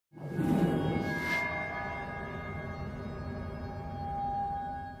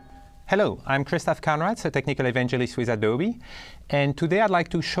Hello, I'm Christophe Coenraets, a technical evangelist with Adobe, and today I'd like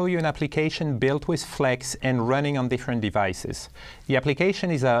to show you an application built with Flex and running on different devices. The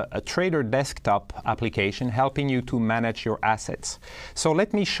application is a trader desktop application helping you to manage your assets. So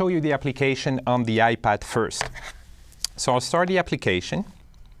let me show you the application on the iPad first. So I'll start the application.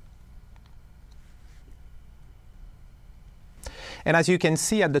 And as you can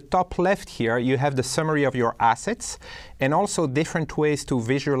see at the top left here, you have the summary of your assets and also different ways to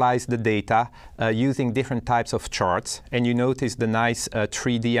visualize the data using different types of charts. And you notice the nice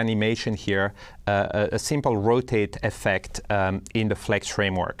 3D animation here, a simple rotate effect in the Flex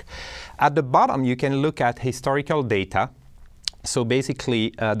framework. At the bottom, you can look at historical data. So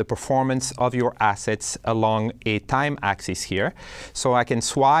basically, the performance of your assets along a time axis here. So I can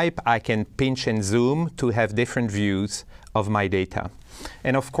swipe, I can pinch and zoom to have different views of my data.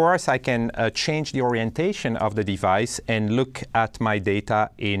 And of course, I can change the orientation of the device and look at my data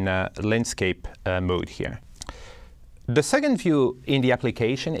in landscape mode here. The second view in the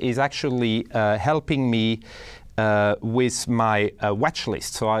application is actually helping me with my watch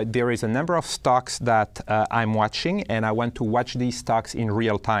list. So there is a number of stocks that I'm watching, and I want to watch these stocks in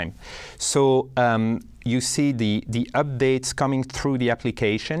real time. So you see the updates coming through the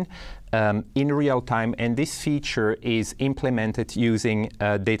application in real time, and this feature is implemented using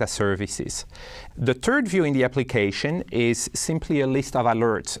data services. The third view in the application is simply a list of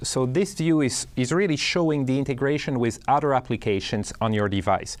alerts. So this view is really showing the integration with other applications on your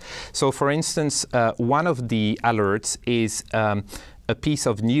device. So for instance, one of the alerts is a piece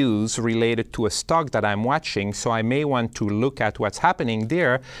of news related to a stock that I'm watching, so I may want to look at what's happening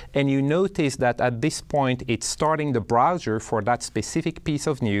there, and you notice that at this point it's starting the browser for that specific piece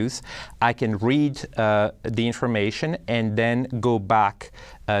of news. I can read the information and then go back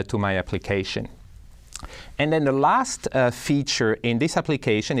to my application. And then the last feature in this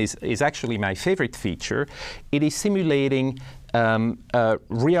application is actually my favorite feature. It is simulating a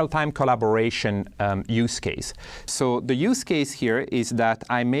real-time collaboration use case. So the use case here is that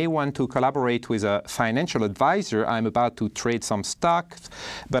I may want to collaborate with a financial advisor. I'm about to trade some stocks,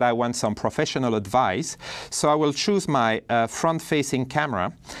 but I want some professional advice. So I will choose my front-facing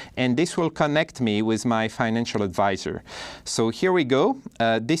camera, and this will connect me with my financial advisor. So here we go.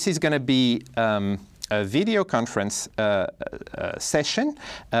 This is going to be a video conference session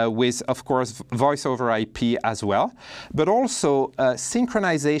with, of course, voice over IP as well, but also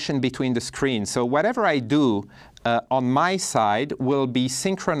synchronization between the screens. So whatever I do on my side will be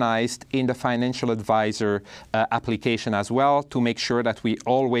synchronized in the financial advisor application as well, to make sure that we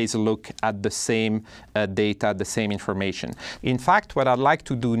always look at the same data, the same information. In fact, what I'd like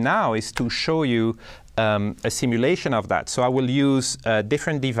to do now is to show you a simulation of that. So I will use a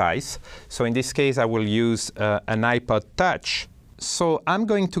different device. So in this case, I will use an iPod Touch. So I'm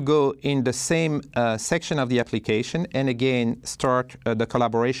going to go in the same section of the application and again start the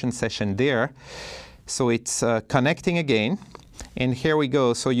collaboration session there. So it's connecting again, and here we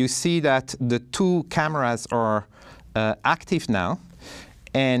go. So you see that the two cameras are active now.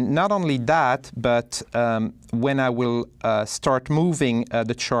 And not only that, but when I will start moving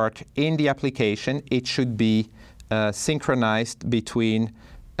the chart in the application, it should be synchronized between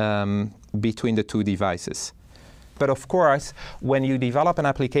the two devices. But of course, when you develop an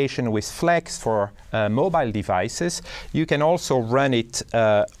application with Flex for mobile devices, you can also run it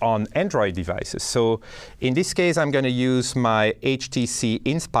on Android devices. So in this case, I'm going to use my HTC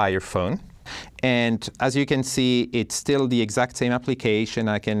Inspire phone. And as you can see, it's still the exact same application.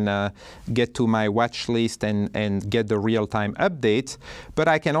 I can get to my watch list and get the real-time updates. But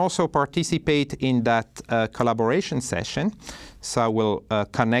I can also participate in that collaboration session. So I will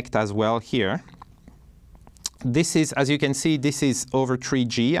connect as well here. This is, as you can see, this is over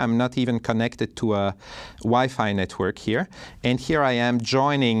 3G. I'm not even connected to a Wi-Fi network here. And here I am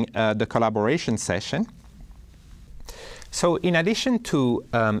joining the collaboration session. So in addition to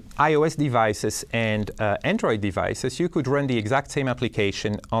iOS devices and Android devices, you could run the exact same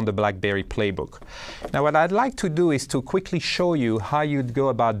application on the BlackBerry PlayBook. Now what I'd like to do is to quickly show you how you'd go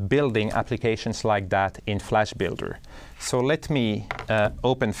about building applications like that in Flash Builder. So let me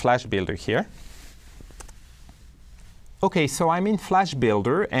open Flash Builder here. Okay, so I'm in Flash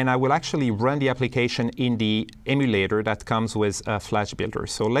Builder, and I will actually run the application in the emulator that comes with Flash Builder.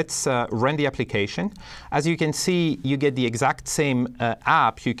 So let's run the application. As you can see, you get the exact same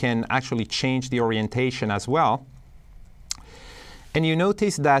app. You can actually change the orientation as well. And you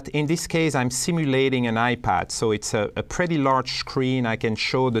notice that in this case, I'm simulating an iPad. So it's a pretty large screen. I can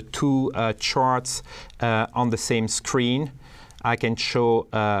show the two charts on the same screen. I can show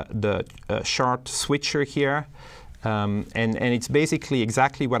the chart switcher here. And it's basically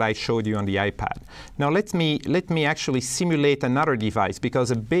exactly what I showed you on the iPad. Now let me actually simulate another device,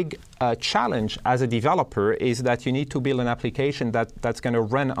 because a big challenge as a developer is that you need to build an application that's going to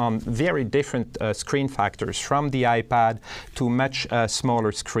run on very different screen factors, from the iPad to much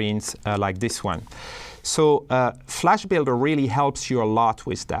smaller screens like this one. So Flash Builder really helps you a lot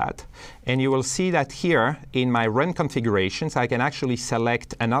with that. And you will see that here in my run configurations, I can actually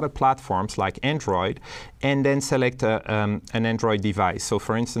select another platforms like Android, and then select an Android device. So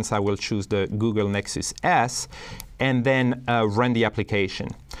for instance, I will choose the Google Nexus S, and then run the application.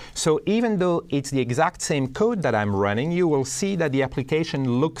 So even though it's the exact same code that I'm running, you will see that the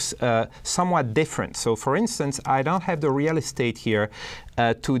application looks somewhat different. So for instance, I don't have the real estate here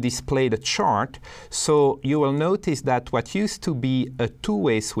to display the chart. So you will notice that what used to be a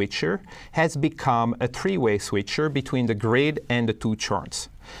two-way switcher has become a three-way switcher between the grid and the two charts.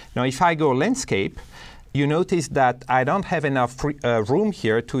 Now if I go landscape, you notice that I don't have enough room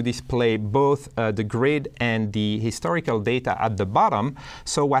here to display both the grid and the historical data at the bottom.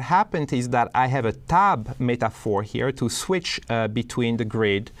 So what happened is that I have a tab metaphor here to switch between the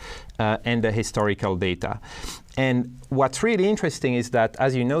grid and the historical data. And what's really interesting is that,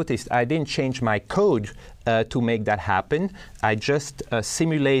 as you noticed, I didn't change my code to make that happen. I just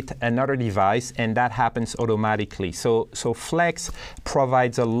simulate another device, and that happens automatically. So Flex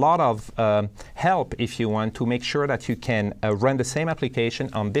provides a lot of help, if you want, to make sure that you can run the same application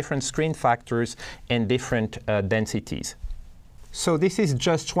on different screen factors and different densities. So this is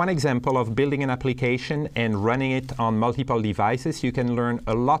just one example of building an application and running it on multiple devices. You can learn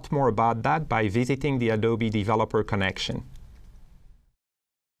a lot more about that by visiting the Adobe Developer Connection.